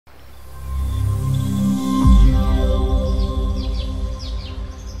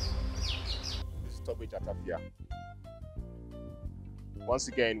Once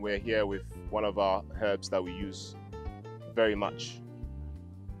again, we're here with one of our herbs that we use very much.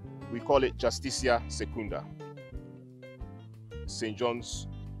 We call it Justicia Secunda, St. John's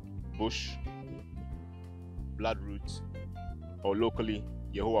bush, bloodroot, or locally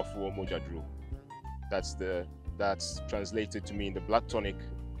Yehowa for Mogya Duro. That's translated to mean the black tonic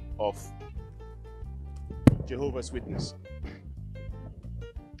of Jehovah's Witness.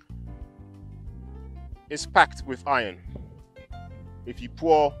 It's packed with iron. If you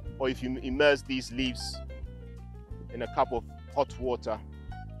pour or if you immerse these leaves in a cup of hot water,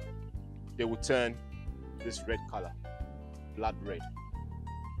 they will turn this red color, blood red.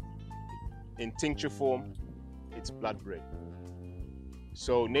 In tincture form, it's blood red.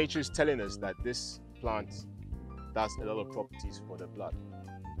 So nature is telling us that this plant does a lot of properties for the blood.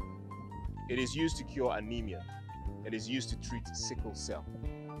 It is used to cure anemia. It is used to treat sickle cell.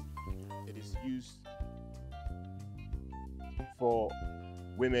 It is used for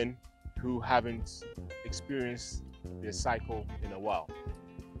women who haven't experienced their cycle in a while,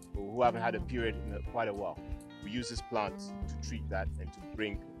 or who haven't had a period in quite a while. We use this plant to treat that and to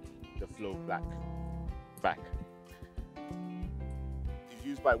bring the flow back. It's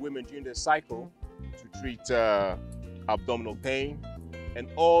used by women during their cycle to treat abdominal pain and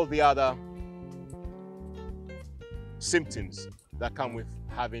all the other symptoms that come with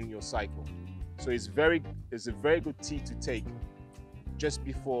having your cycle. So it's a very good tea to take just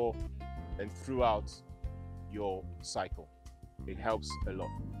before and throughout your cycle. It helps a lot,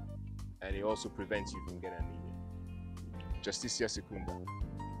 and it also prevents you from getting anemia. Justicia Secunda.